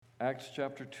Acts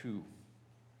chapter 2.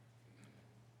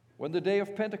 When the day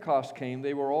of Pentecost came,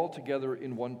 they were all together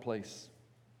in one place.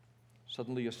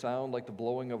 Suddenly a sound like the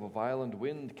blowing of a violent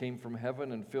wind came from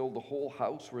heaven and filled the whole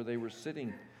house where they were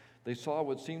sitting. They saw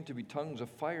what seemed to be tongues of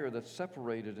fire that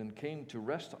separated and came to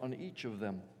rest on each of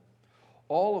them.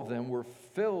 All of them were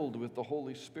filled with the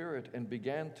Holy Spirit and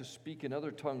began to speak in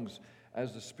other tongues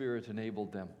as the Spirit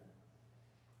enabled them.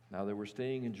 Now they were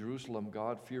staying in Jerusalem,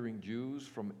 God-fearing Jews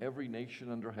from every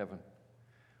nation under heaven.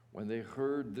 When they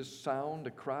heard this sound,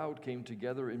 a crowd came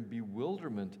together in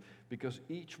bewilderment because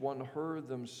each one heard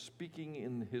them speaking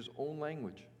in his own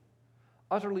language.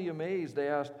 Utterly amazed, they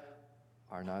asked,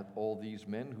 "Are not all these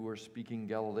men who are speaking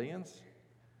Galileans?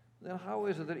 Then how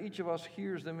is it that each of us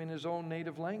hears them in his own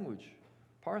native language?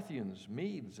 Parthians,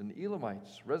 Medes, and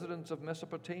Elamites, residents of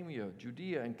Mesopotamia,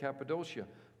 Judea and Cappadocia,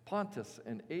 Pontus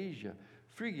and Asia,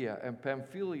 Phrygia and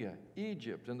Pamphylia,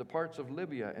 Egypt and the parts of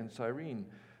Libya and Cyrene,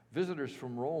 visitors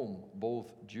from Rome,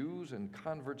 both Jews and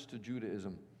converts to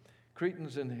Judaism,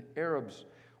 Cretans and Arabs,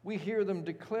 we hear them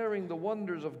declaring the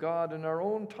wonders of God in our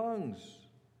own tongues."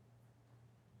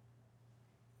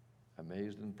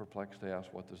 Amazed and perplexed, they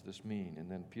ask, "What does this mean?" And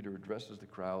then Peter addresses the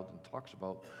crowd and talks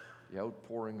about the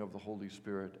outpouring of the Holy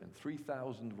Spirit, and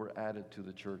 3,000 were added to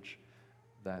the church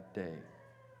that day.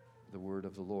 The word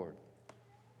of the Lord.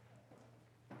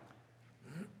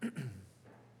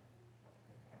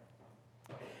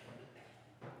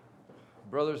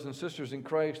 Brothers and sisters in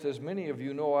Christ, as many of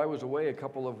you know, I was away a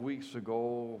couple of weeks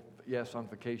ago, yes, on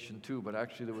vacation too, but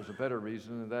actually there was a better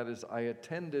reason, and that is I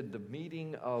attended the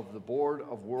meeting of the Board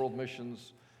of World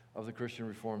Missions of the Christian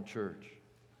Reformed Church.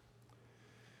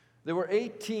 There were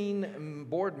 18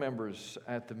 board members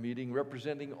at the meeting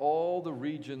representing all the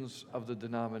regions of the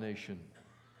denomination.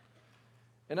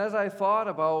 And as I thought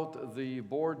about the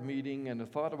board meeting and I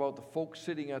thought about the folks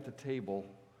sitting at the table,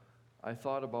 I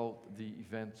thought about the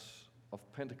events of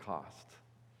Pentecost.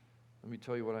 Let me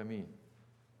tell you what I mean.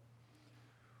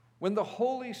 When the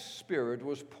Holy Spirit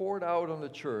was poured out on the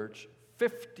church,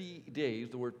 50 days,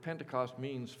 the word Pentecost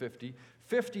means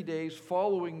 50 days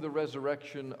following the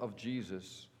resurrection of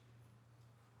Jesus,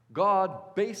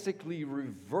 God basically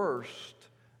reversed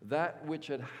that which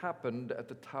had happened at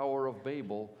the Tower of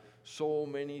Babel so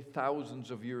many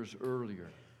thousands of years earlier.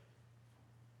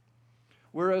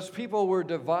 Whereas people were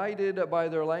divided by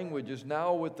their languages,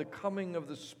 now with the coming of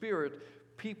the Spirit,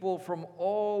 people from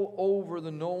all over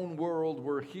the known world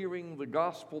were hearing the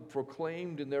gospel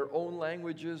proclaimed in their own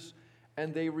languages,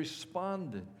 and they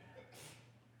responded.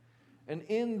 And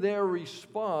in their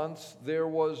response, there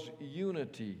was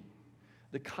unity.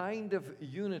 The kind of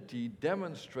unity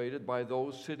demonstrated by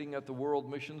those sitting at the World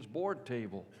Missions Board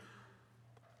table.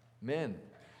 Men,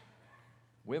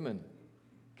 women,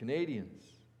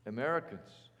 Canadians,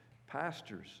 Americans,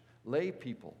 pastors, lay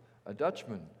people, a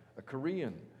Dutchman, a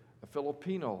Korean, a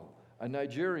Filipino, a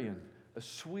Nigerian, a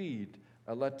Swede,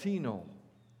 a Latino.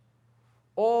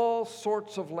 All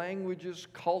sorts of languages,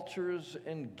 cultures,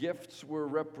 and gifts were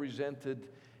represented,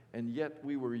 and yet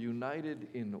we were united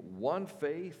in one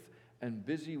faith and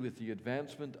busy with the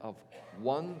advancement of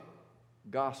one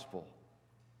gospel.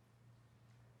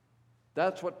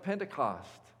 That's what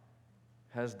Pentecost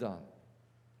has done.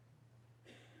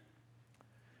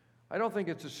 I don't think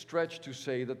it's a stretch to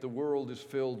say that the world is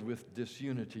filled with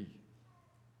disunity.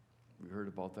 We heard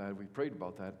about that. We prayed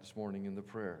about that this morning in the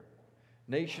prayer.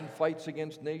 Nation fights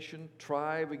against nation,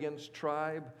 tribe against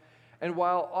tribe. And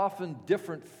while often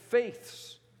different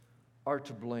faiths are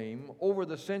to blame, over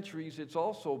the centuries it's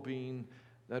also been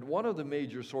that one of the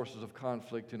major sources of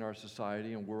conflict in our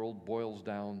society and world boils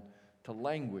down to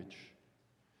language.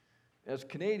 As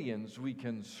Canadians, we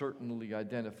can certainly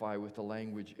identify with the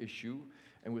language issue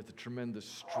and with the tremendous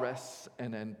stress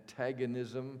and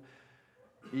antagonism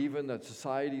even that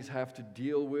societies have to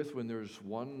deal with when there's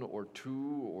one or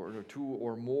two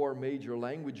or more major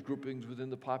language groupings within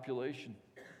the population.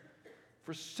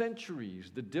 For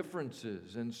centuries, the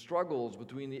differences and struggles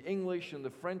between the English and the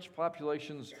French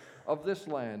populations of this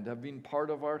land have been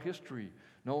part of our history,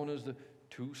 known as the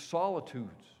two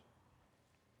solitudes.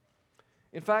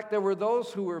 In fact, there were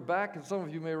those who were back, and some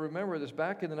of you may remember this,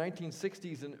 back in the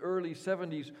 1960s and early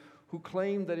 70s, who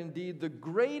claimed that indeed the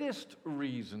greatest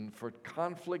reason for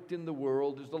conflict in the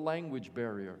world is the language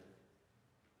barrier.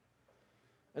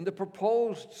 And the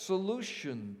proposed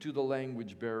solution to the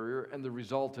language barrier and the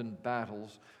resultant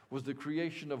battles was the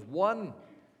creation of one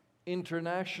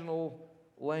international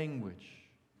language.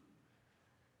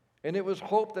 And it was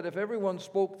hoped that if everyone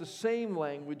spoke the same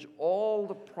language, all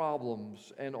the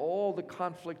problems and all the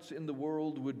conflicts in the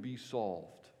world would be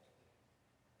solved.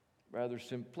 Rather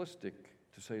simplistic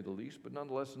to say the least, but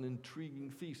nonetheless an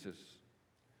intriguing thesis.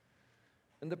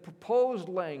 And the proposed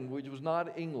language was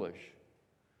not English,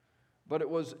 but it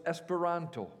was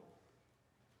Esperanto,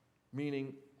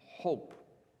 meaning hope.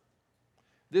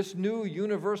 This new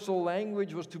universal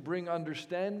language was to bring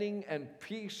understanding and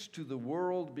peace to the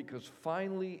world, because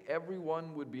finally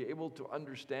everyone would be able to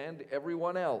understand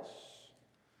everyone else.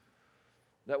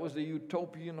 That was the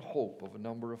utopian hope of a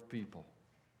number of people.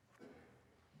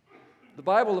 The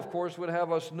Bible, of course, would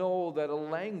have us know that a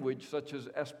language such as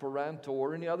Esperanto,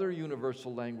 or any other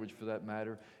universal language for that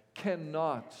matter,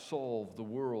 cannot solve the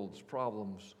world's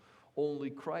problems. Only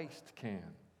Christ can,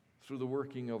 through the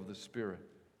working of the Spirit.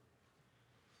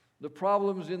 The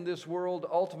problems in this world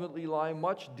ultimately lie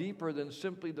much deeper than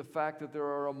simply the fact that there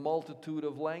are a multitude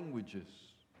of languages.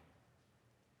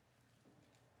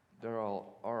 There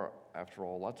are, after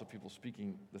all, lots of people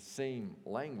speaking the same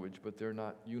language, but they're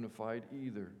not unified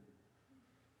either.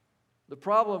 The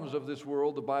problems of this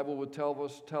world, the Bible would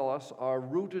tell us, are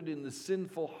rooted in the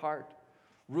sinful heart,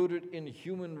 rooted in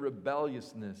human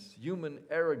rebelliousness, human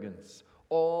arrogance,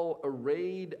 all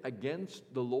arrayed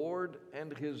against the Lord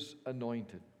and His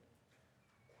anointed.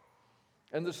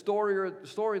 And the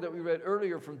story that we read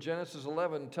earlier from Genesis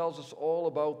 11 tells us all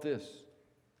about this.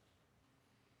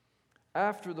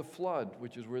 After the flood,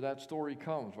 which is where that story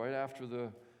comes, right after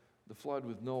the flood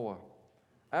with Noah,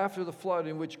 after the flood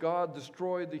in which God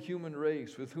destroyed the human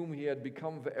race, with whom He had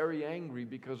become very angry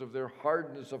because of their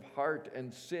hardness of heart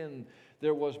and sin,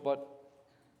 there was but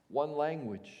one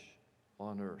language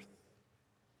on earth.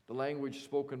 The language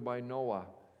spoken by Noah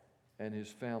and his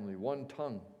family, one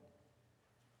tongue.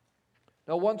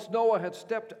 Now, once Noah had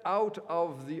stepped out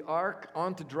of the ark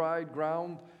onto dry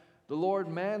ground, the Lord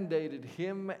mandated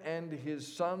him and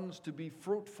his sons to be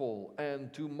fruitful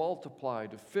and to multiply,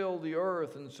 to fill the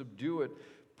earth and subdue it,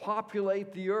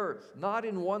 populate the earth, not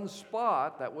in one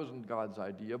spot, that wasn't God's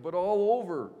idea, but all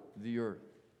over the earth.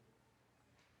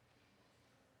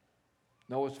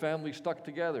 Noah's family stuck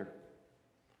together.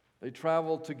 They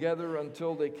traveled together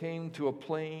until they came to a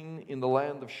plain in the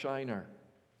land of Shinar.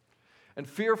 And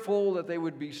fearful that they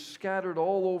would be scattered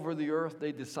all over the earth,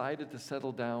 they decided to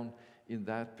settle down in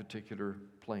that particular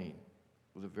plain.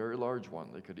 It was a very large one.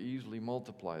 They could easily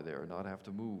multiply there and not have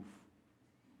to move.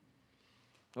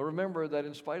 Now remember that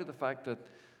in spite of the fact that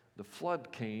the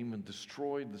flood came and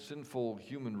destroyed the sinful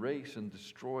human race and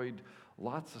destroyed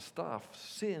lots of stuff,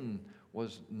 sin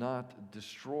was not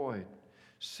destroyed.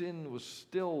 Sin was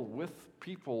still with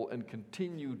people and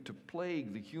continued to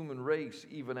plague the human race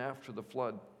even after the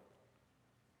flood.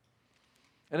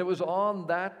 And it was on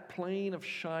that plain of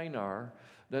Shinar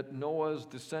that Noah's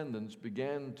descendants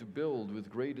began to build with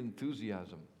great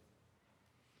enthusiasm.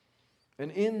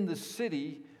 And in the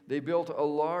city, they built a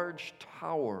large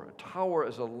tower, a tower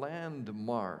as a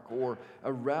landmark or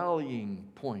a rallying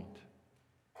point.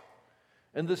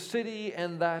 And the city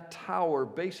and that tower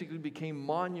basically became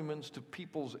monuments to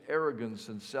people's arrogance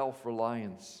and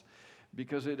self-reliance,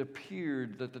 because it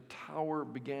appeared that the tower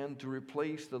began to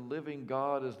replace the living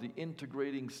God as the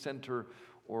integrating center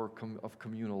of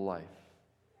communal life.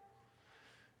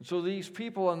 And so these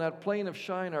people on that plain of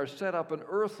Shinar set up an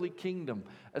earthly kingdom,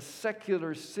 a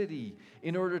secular city,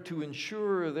 in order to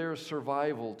ensure their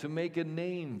survival, to make a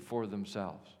name for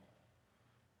themselves.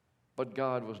 But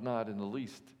God was not in the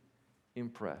least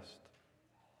impressed.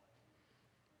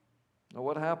 Now,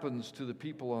 what happened to the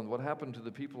people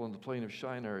on the plain of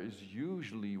Shinar is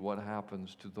usually what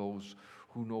happens to those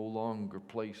who no longer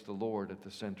place the Lord at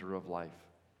the center of life.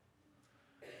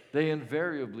 They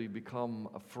invariably become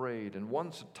afraid, and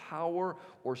once a tower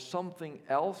or something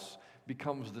else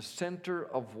becomes the center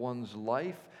of one's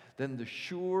life, then the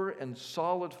sure and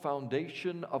solid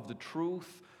foundation of the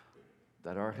truth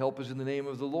that our help is in the name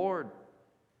of the Lord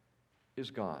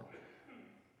is gone.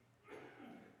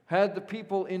 Had the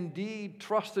people indeed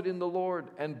trusted in the Lord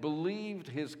and believed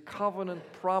His covenant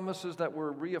promises that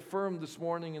were reaffirmed this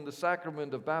morning in the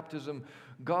sacrament of baptism,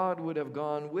 God would have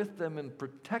gone with them and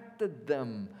protected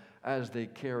them as they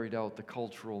carried out the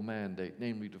cultural mandate,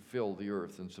 namely to fill the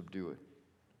earth and subdue it.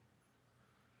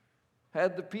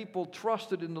 Had the people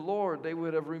trusted in the Lord, they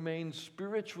would have remained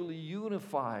spiritually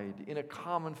unified in a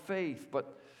common faith,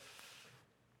 but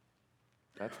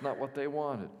that's not what they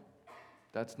wanted.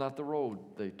 That's not the road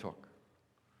they took.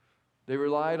 They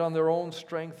relied on their own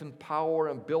strength and power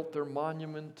and built their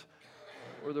monument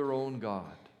or their own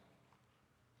God.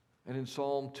 And in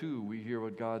Psalm 2, we hear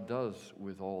what God does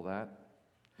with all that.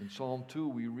 In Psalm 2,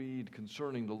 we read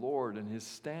concerning the Lord and His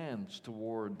stance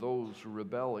toward those who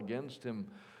rebel against Him.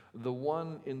 The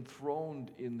one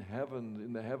enthroned in heaven,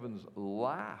 in the heavens,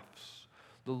 laughs.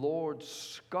 The the Lord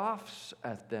scoffs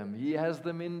at them. He has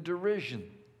them in derision.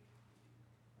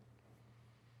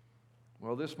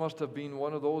 Well, this must have been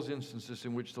one of those instances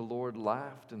in which the Lord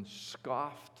laughed and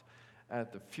scoffed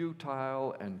at the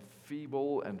futile and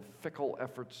feeble and fickle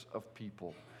efforts of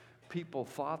people. People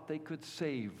thought they could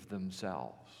save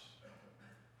themselves,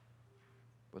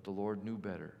 but the Lord knew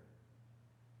better.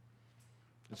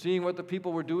 And seeing what the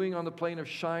people were doing on the plain of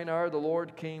Shinar, the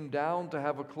Lord came down to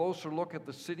have a closer look at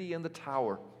the city and the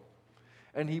tower.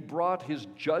 And he brought his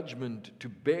judgment to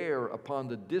bear upon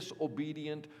the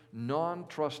disobedient,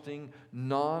 non-trusting,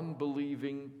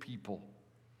 non-believing people.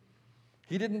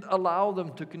 He didn't allow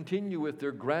them to continue with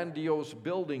their grandiose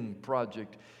building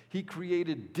project. He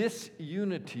created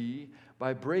disunity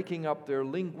by breaking up their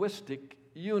linguistic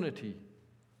unity.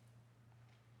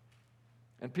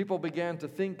 And people began to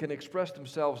think and express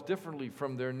themselves differently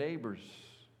from their neighbors.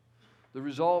 The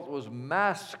result was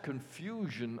mass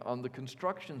confusion on the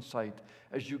construction site,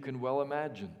 as you can well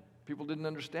imagine. People didn't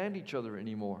understand each other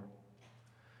anymore.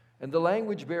 And the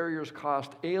language barriers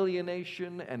caused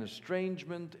alienation and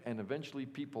estrangement, and eventually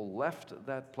people left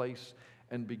that place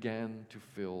and began to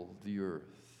fill the earth.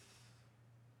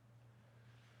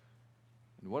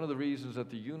 And one of the reasons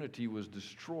that the unity was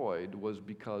destroyed was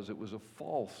because it was a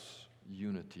false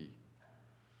unity.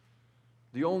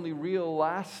 The only real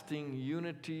lasting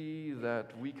unity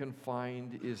that we can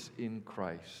find is in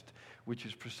Christ, which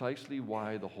is precisely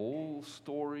why the whole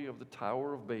story of the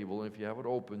Tower of Babel, and if you have it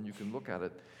open, you can look at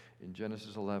it in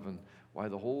Genesis 11, why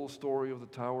the whole story of the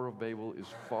Tower of Babel is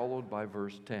followed by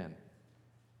verse 10.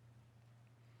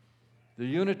 The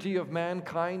unity of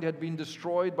mankind had been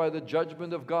destroyed by the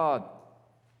judgment of God.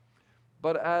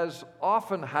 But as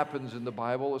often happens in the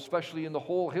Bible, especially in the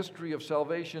whole history of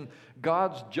salvation,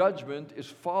 God's judgment is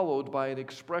followed by an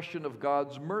expression of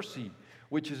God's mercy,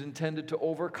 which is intended to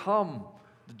overcome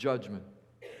the judgment.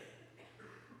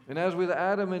 And as with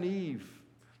Adam and Eve,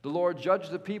 the Lord judged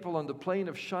the people on the plain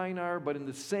of Shinar, but in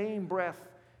the same breath,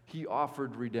 he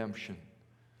offered redemption.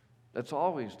 That's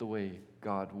always the way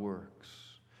God works.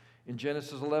 In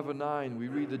Genesis 11:9, we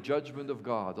read the judgment of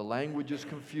God. The language is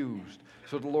confused.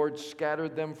 So the Lord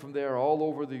scattered them from there all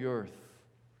over the earth.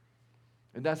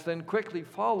 And that's then quickly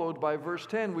followed by verse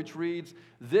 10, which reads,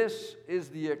 "This is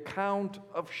the account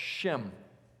of Shem."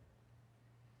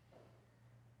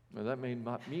 Now, that may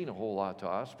not mean a whole lot to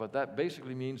us, but that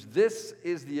basically means this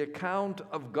is the account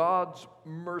of God's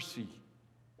mercy.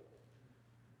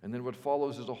 And then what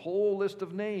follows is a whole list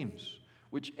of names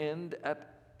which end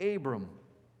at Abram.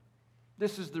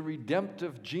 This is the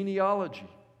redemptive genealogy.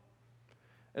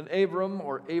 And Abram,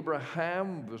 or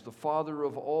Abraham, was the father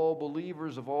of all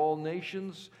believers of all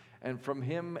nations, and from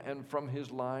him and from his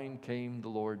line came the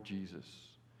Lord Jesus.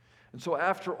 And so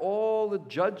after all the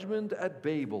judgment at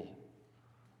Babel,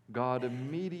 God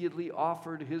immediately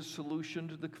offered his solution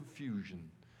to the confusion,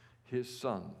 his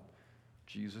Son,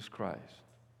 Jesus Christ.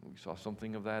 We saw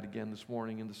something of that again this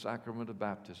morning in the sacrament of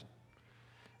baptism.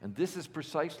 And this is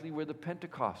precisely where the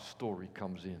Pentecost story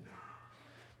comes in.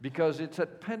 Because it's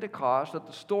at Pentecost that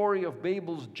the story of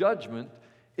Babel's judgment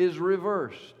is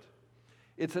reversed.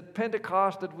 It's at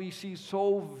Pentecost that we see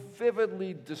so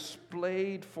vividly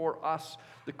displayed for us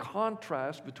the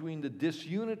contrast between the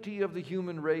disunity of the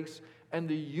human race and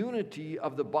the unity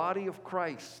of the body of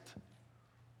Christ,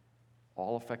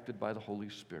 all affected by the Holy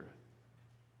Spirit.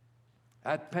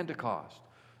 At Pentecost,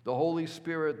 the Holy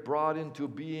Spirit brought into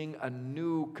being a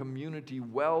new community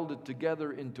welded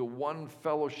together into one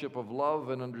fellowship of love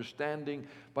and understanding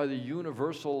by the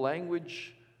universal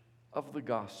language of the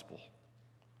gospel.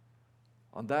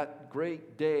 On that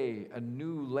great day, a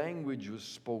new language was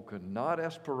spoken, not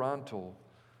Esperanto,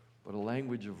 but a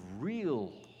language of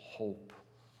real hope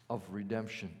of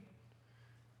redemption.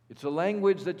 It's a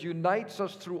language that unites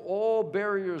us through all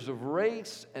barriers of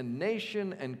race and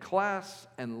nation and class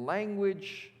and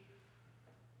language,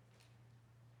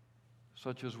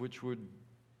 such as which would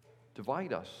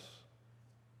divide us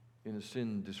in a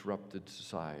sin-disrupted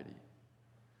society.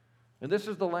 And this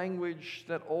is the language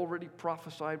that already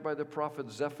prophesied by the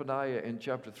prophet Zephaniah in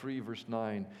chapter 3, verse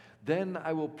 9. "Then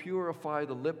I will purify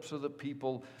the lips of the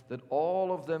people, that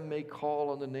all of them may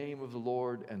call on the name of the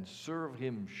Lord and serve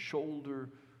him shoulder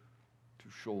to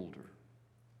shoulder."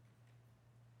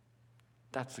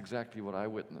 That's exactly what I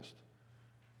witnessed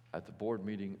at the board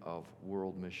meeting of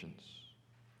World Missions.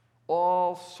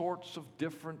 All sorts of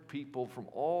different people from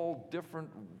all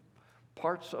different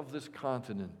parts of this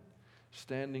continent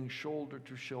standing shoulder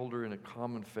to shoulder in a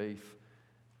common faith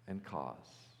and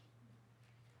cause.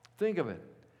 Think of it.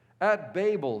 At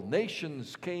Babel,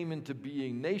 nations came into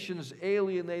being, nations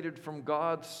alienated from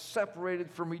God,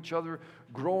 separated from each other,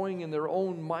 growing in their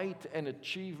own might and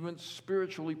achievements,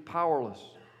 spiritually powerless.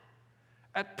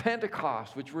 At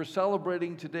Pentecost, which we're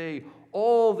celebrating today,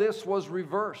 all this was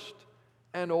reversed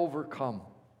and overcome.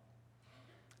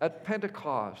 At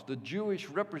Pentecost, the Jewish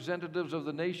representatives of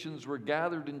the nations were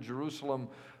gathered in Jerusalem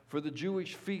for the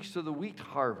Jewish feast of the wheat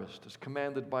harvest, as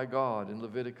commanded by God in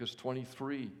Leviticus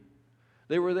 23.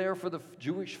 They were there for the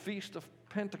Jewish feast of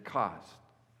Pentecost.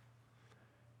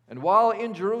 And while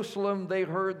in Jerusalem, they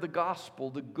heard the gospel,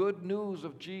 the good news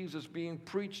of Jesus being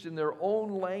preached in their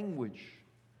own language.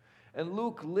 And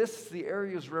Luke lists the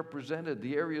areas represented,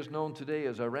 the areas known today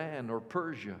as Iran or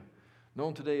Persia,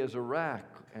 known today as Iraq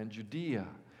and Judea,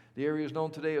 the areas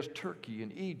known today as Turkey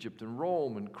and Egypt and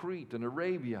Rome and Crete and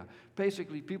Arabia,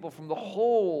 basically people from the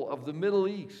whole of the Middle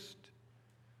East.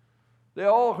 They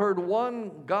all heard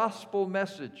one gospel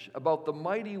message about the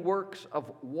mighty works of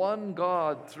one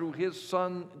God through His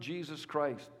Son, Jesus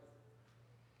Christ.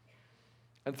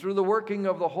 And through the working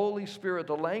of the Holy Spirit,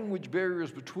 the language barriers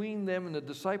between them and the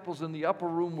disciples in the upper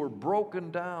room were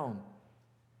broken down.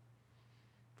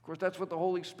 Of course, that's what the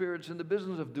Holy Spirit's in the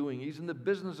business of doing. He's in the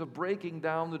business of breaking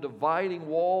down the dividing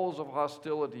walls of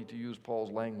hostility, to use Paul's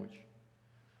language.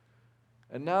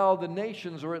 And now the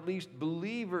nations, or at least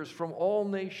believers from all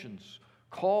nations,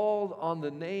 called on the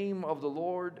name of the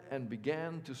Lord and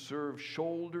began to serve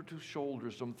shoulder to shoulder.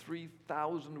 Some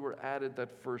 3,000 were added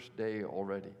that first day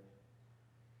already.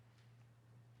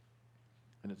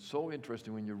 And it's so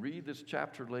interesting when you read this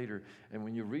chapter later, and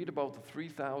when you read about the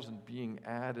 3,000 being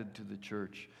added to the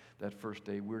church that first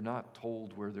day, we're not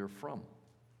told where they're from.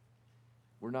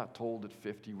 We're not told that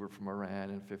 50 were from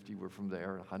Iran and 50 were from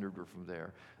there and 100 were from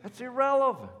there. That's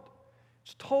irrelevant.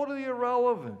 It's totally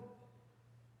irrelevant.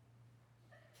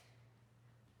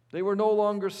 They were no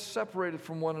longer separated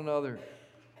from one another.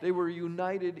 They were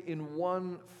united in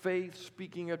one faith,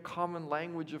 speaking a common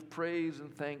language of praise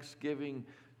and thanksgiving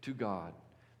to God.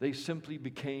 They simply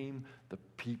became the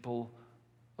people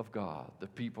of God, the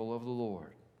people of the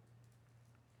Lord.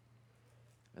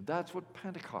 And that's what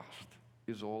Pentecost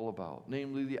is all about,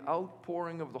 namely the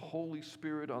outpouring of the Holy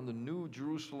Spirit on the New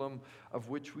Jerusalem of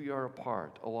which we are a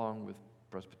part, along with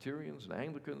Presbyterians and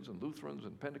Anglicans and Lutherans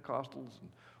and Pentecostals and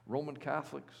Roman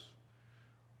Catholics.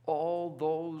 All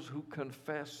those who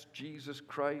confess Jesus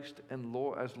Christ and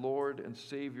as Lord and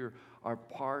Savior are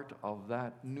part of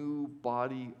that new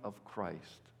body of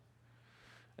Christ.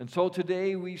 And so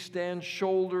today we stand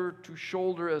shoulder to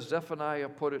shoulder, as Zephaniah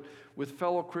put it, with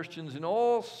fellow Christians in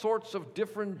all sorts of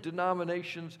different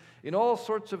denominations, in all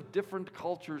sorts of different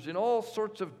cultures, in all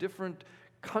sorts of different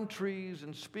countries,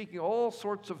 and speaking all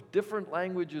sorts of different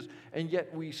languages, and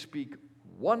yet we speak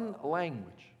one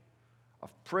language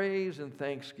of praise and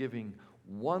thanksgiving,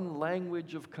 one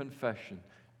language of confession: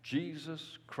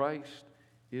 Jesus Christ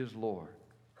is Lord.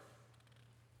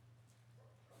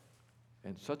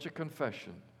 And such a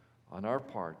confession on our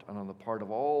part and on the part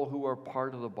of all who are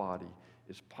part of the body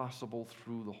is possible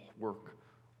through the work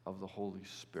of the Holy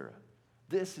Spirit.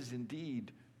 This is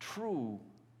indeed true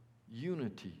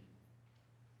unity.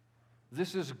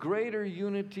 This is greater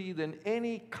unity than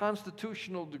any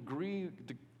constitutional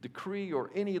decree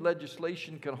or any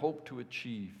legislation can hope to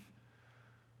achieve.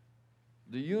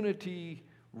 The unity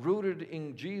rooted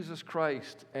in Jesus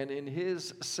Christ and in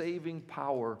His saving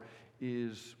power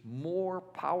is more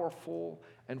powerful,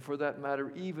 and for that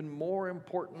matter, even more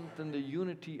important than the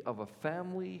unity of a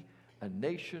family, a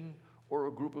nation, or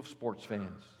a group of sports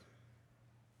fans.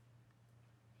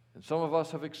 And some of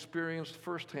us have experienced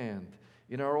firsthand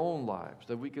in our own lives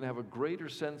that we can have a greater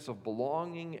sense of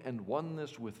belonging and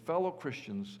oneness with fellow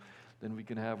Christians than we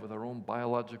can have with our own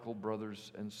biological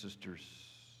brothers and sisters.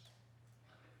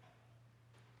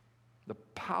 The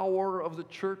power of the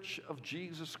Church of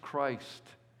Jesus Christ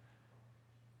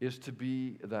is to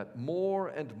be that more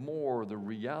and more the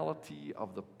reality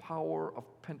of the power of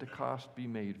Pentecost be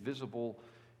made visible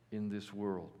in this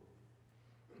world.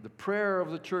 The prayer of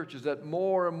the church is that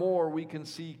more and more we can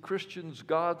see Christians,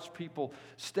 God's people,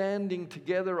 standing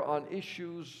together on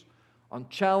issues, on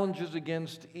challenges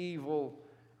against evil,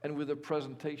 and with a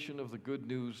presentation of the good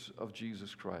news of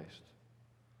Jesus Christ.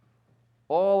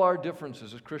 All our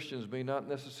differences as Christians may not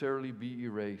necessarily be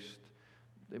erased.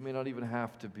 They may not even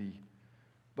have to be.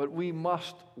 But we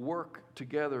must work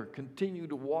together, continue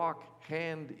to walk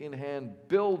hand in hand,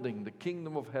 building the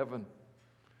kingdom of heaven.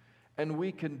 And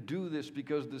we can do this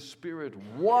because the Spirit,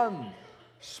 one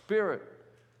Spirit,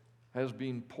 has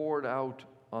been poured out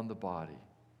on the body.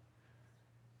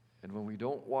 And when we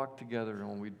don't walk together and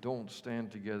when we don't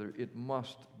stand together, it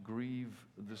must grieve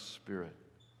the Spirit.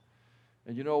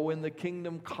 And you know, when the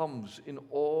kingdom comes in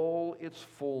all its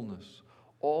fullness,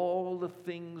 all the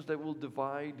things that will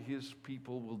divide his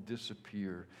people will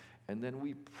disappear. And then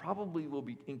we probably will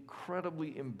be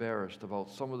incredibly embarrassed about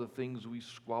some of the things we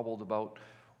squabbled about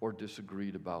or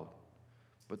disagreed about.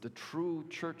 But the true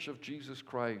church of Jesus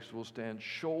Christ will stand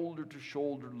shoulder to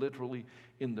shoulder, literally,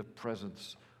 in the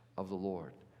presence of the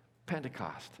Lord.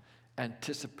 Pentecost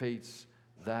anticipates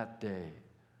that day.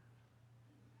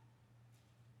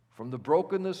 From the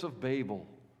brokenness of Babel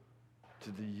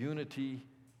to the unity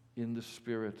in the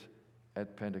Spirit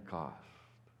at Pentecost.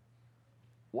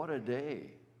 What a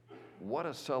day. What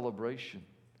a celebration.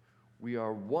 We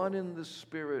are one in the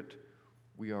Spirit.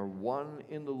 We are one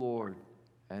in the Lord.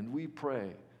 And we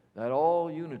pray that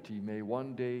all unity may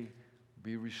one day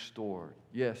be restored.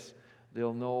 Yes,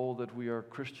 they'll know that we are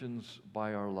Christians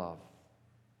by our love.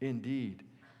 Indeed,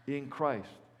 in Christ,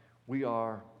 we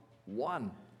are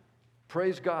one.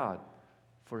 Praise God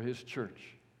for his church.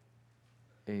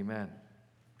 Amen.